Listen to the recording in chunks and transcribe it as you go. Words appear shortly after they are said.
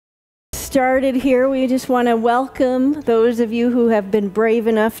started here, we just want to welcome those of you who have been brave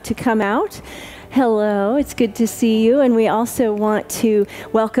enough to come out. Hello, it's good to see you. And we also want to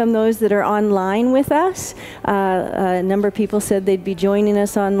welcome those that are online with us. A number of people said they'd be joining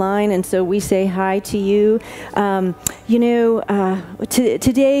us online, and so we say hi to you.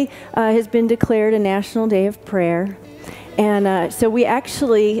 Today has been declared a National Day of Prayer. And so we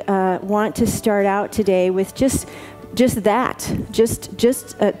actually want to start out today with just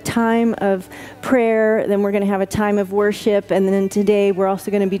a time of prayer. Then we're going to have a time of worship, and then today we're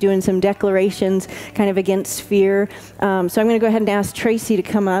also going to be doing some declarations kind of against fear. So I'm going to go ahead and ask Tracy to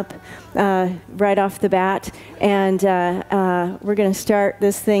come up right off the bat, and we're going to start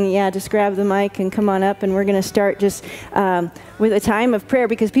this thing. Yeah, just grab the mic and come on up, and we're going to start just with a time of prayer,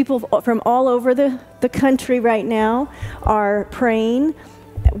 because people from all over the country right now are praying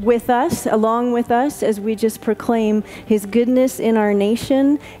with us, along with us, as we just proclaim His goodness in our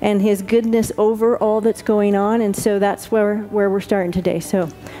nation and His goodness over all that's going on. And so that's where we're starting today. So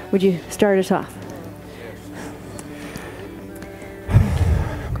would you start us off?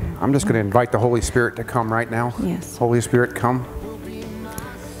 I'm just going to invite the Holy Spirit to come right now. Yes. Holy Spirit, come.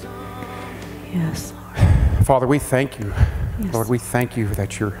 Yes. Father, we thank you. Yes. Lord, we thank you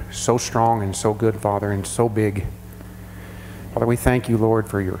that you're so strong and so good, Father, and so big. Father, we thank you, Lord,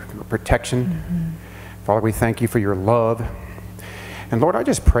 for your protection. Mm-hmm. Father, we thank you for your love. And Lord, I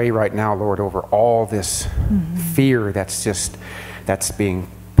just pray right now, Lord, over all this fear that's being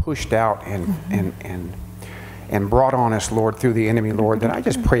pushed out and brought on us, Lord, through the enemy, Lord, that I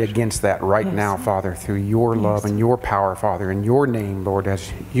just pray against that right now, Father, through your love and your power, Father, in your name, Lord, as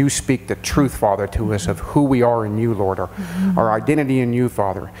you speak the truth, Father, to us of who we are in you, Lord. Our identity in you,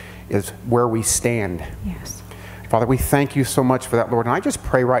 Father, is where we stand. Yes. Father, we thank you so much for that, Lord. And I just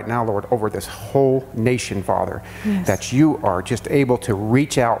pray right now, Lord, over this whole nation, Father, that you are just able to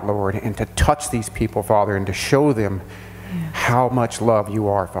reach out, Lord, and to touch these people, Father, and to show them how much love you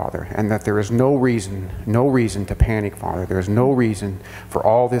are, Father, and that there is no reason to panic, Father. There is no reason for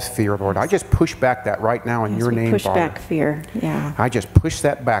all this fear, Lord. I just push back that right now in your name, Father. Push back fear, I just push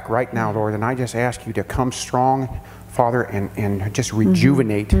that back right now, Lord, and I just ask you to come strong, Father, and just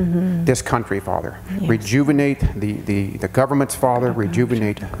rejuvenate this country, Father. Yes. Rejuvenate the governments, Father.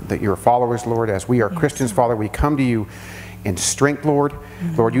 Rejuvenate your followers, Lord. As we are Christians, Father, we come to you in strength, Lord.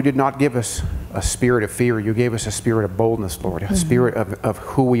 Lord, you did not give us a spirit of fear. You gave us a spirit of boldness, Lord, a spirit of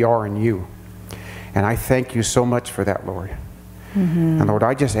who we are in you. And I thank you so much for that, Lord. And Lord,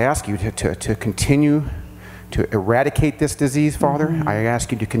 I just ask you to continue to eradicate this disease, Father. I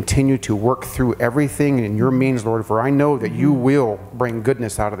ask you to continue to work through everything in your means, Lord, for I know that you will bring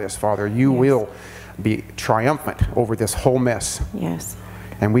goodness out of this, Father. You will be triumphant over this whole mess. Yes.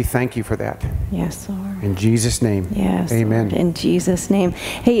 And we thank you for that. Yes, Lord. In Jesus' name. Yes. Amen. Lord, in Jesus' name.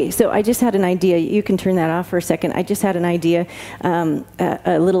 Hey, so I just had an idea. You can turn that off for a second. I just had an idea,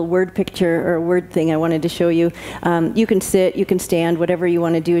 a little word picture or a word thing I wanted to show you. You can sit, you can stand, whatever you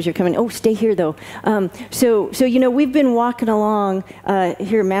want to do as you're coming. Oh, stay here though. So we've been walking along.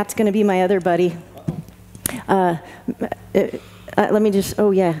 Here, Matt's going to be my other buddy. Let me just. Oh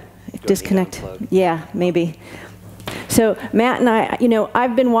yeah, disconnect. Yeah, maybe. So Matt and I,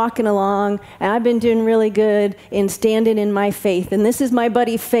 I've been walking along, and I've been doing really good in standing in my faith. And this is my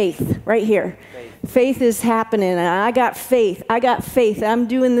buddy Faith, right here. Faith is happening, and I got faith. I'm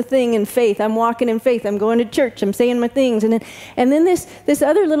doing the thing in faith. I'm walking in faith. I'm going to church. I'm saying my things. And then this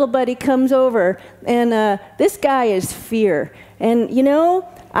other little buddy comes over, and this guy is fear. And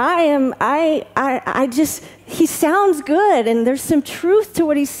he sounds good, and there's some truth to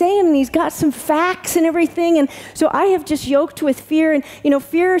what he's saying, and he's got some facts and everything. And so I have just yoked with fear, and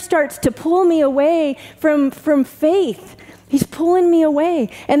fear starts to pull me away from faith. He's pulling me away.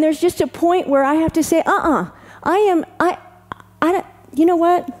 And there's just a point where I have to say, you know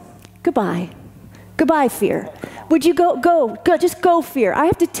what? Goodbye, fear. Would you go, just go, fear. I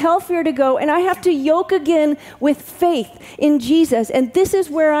have to tell fear to go, and I have to yoke again with faith in Jesus. And this is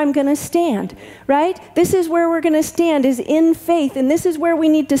where I'm going to stand, right? This is where we're going to stand, is in faith. And this is where we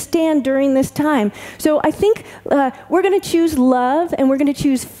need to stand during this time. So I think we're going to choose love, and we're going to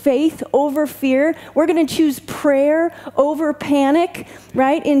choose faith over fear. We're going to choose prayer over panic,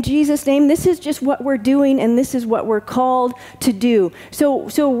 right? In Jesus' name. This is just what we're doing, and this is what we're called to do. So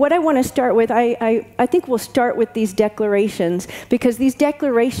what I want to start with, I think we'll start with these declarations, because these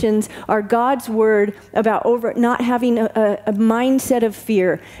declarations are God's word about not having a mindset of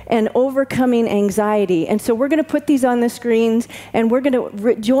fear and overcoming anxiety. And so we're going to put these on the screens, and we're going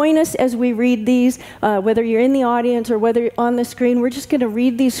to join us as we read these, whether you're in the audience or whether you're on the screen. We're just going to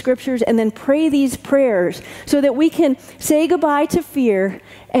read these scriptures and then pray these prayers so that we can say goodbye to fear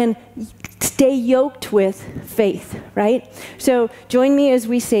and stay yoked with faith, right? So join me as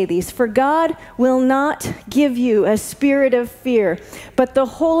we say these. For God will not give you a spirit of fear, but the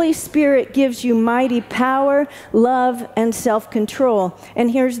Holy Spirit gives you mighty power, love, and self-control.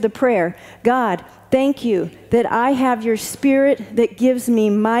 And here's the prayer. God, thank you that I have your Spirit that gives me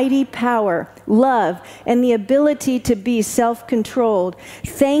mighty power, love, and the ability to be self-controlled.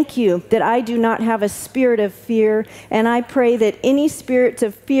 Thank you that I do not have a spirit of fear, and I pray that any spirits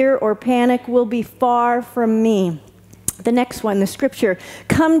of fear or panic will be far from me. The next one, the scripture,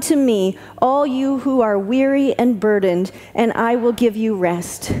 come to me, all you who are weary and burdened, and I will give you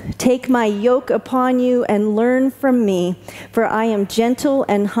rest. Take my yoke upon you and learn from me, for I am gentle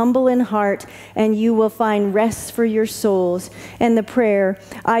and humble in heart, and you will find rest for your souls. And the prayer,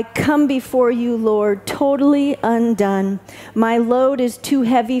 I come before you, Lord, totally undone. My load is too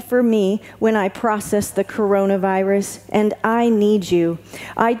heavy for me when I process the coronavirus, and I need you.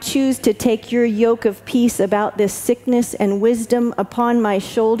 I choose to take your yoke of peace about this sickness and wisdom upon my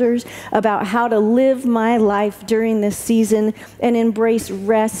shoulders about how to live my life during this season and embrace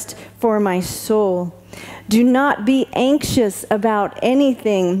rest for my soul. Do not be anxious about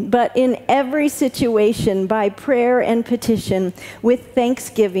anything, but in every situation, by prayer and petition, with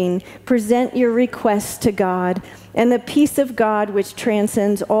thanksgiving, present your requests to God. And the peace of God, which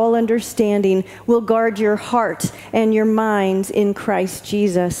transcends all understanding, will guard your heart and your minds in Christ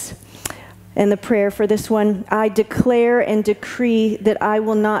Jesus. And the prayer for this one, I declare and decree that I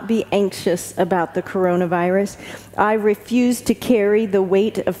will not be anxious about the coronavirus. I refuse to carry the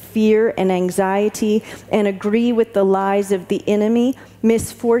weight of fear and anxiety and agree with the lies of the enemy,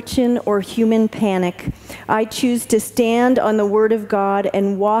 misfortune, or human panic. I choose to stand on the Word of God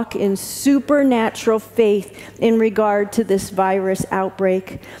and walk in supernatural faith in regard to this virus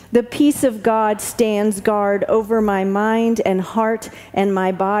outbreak. The peace of God stands guard over my mind and heart and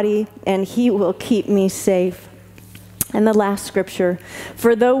my body, and He will keep me safe. And the last scripture,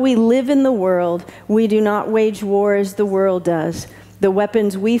 for though we live in the world, we do not wage war as the world does. The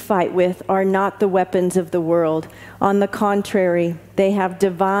weapons we fight with are not the weapons of the world. On the contrary, they have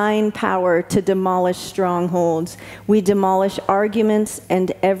divine power to demolish strongholds. We demolish arguments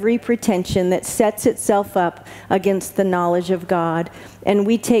and every pretension that sets itself up against the knowledge of God. And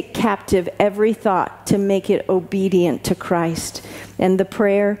we take captive every thought to make it obedient to Christ. And the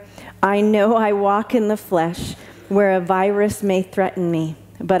prayer, I know I walk in the flesh, where a virus may threaten me,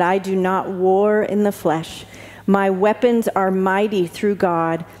 but I do not war in the flesh. My weapons are mighty through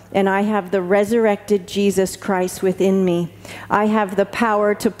God, and I have the resurrected Jesus Christ within me. I have the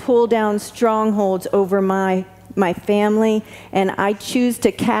power to pull down strongholds over my family, and I choose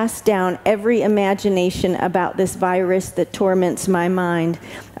to cast down every imagination about this virus that torments my mind.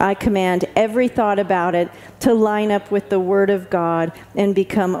 I command every thought about it to line up with the Word of God and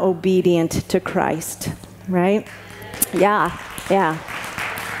become obedient to Christ. Right? Yeah.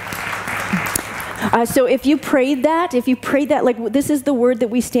 So if you prayed that, like this is the word that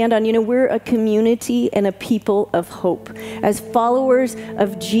we stand on, we're a community and a people of hope. As followers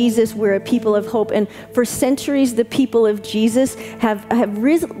of Jesus, we're a people of hope. And for centuries, the people of Jesus have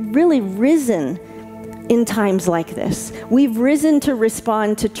really risen in times like this. We've risen to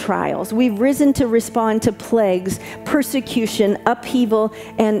respond to trials. We've risen to respond to plagues, persecution, upheaval,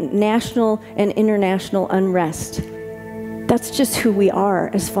 and national and international unrest. That's just who we are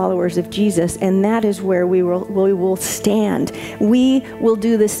as followers of Jesus, and that is where we will stand. We will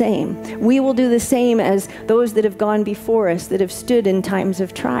do the same. We will do the same as those that have gone before us, that have stood in times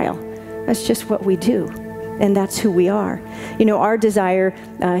of trial. That's just what we do, and that's who we are. Our desire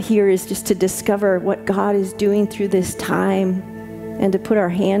here is just to discover what God is doing through this time and to put our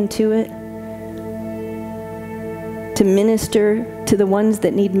hand to it, to minister to the ones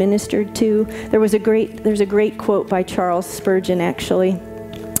that need ministered to. There's a great quote by Charles Spurgeon, actually.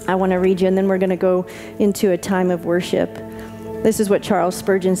 I want to read you, and then we're going to go into a time of worship. This is what Charles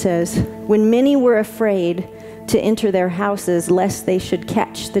Spurgeon says. When many were afraid to enter their houses lest they should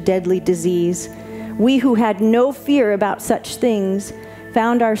catch the deadly disease, we who had no fear about such things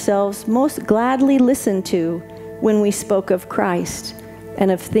found ourselves most gladly listened to when we spoke of Christ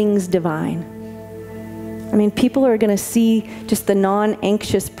and of things divine. People are going to see just the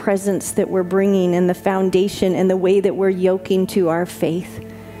non-anxious presence that we're bringing and the foundation and the way that we're yoking to our faith.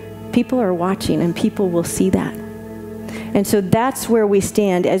 People are watching, and people will see that. And so that's where we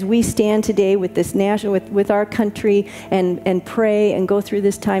stand. As we stand today with this with our country and pray and go through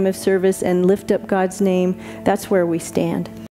this time of service and lift up God's name, that's where we stand.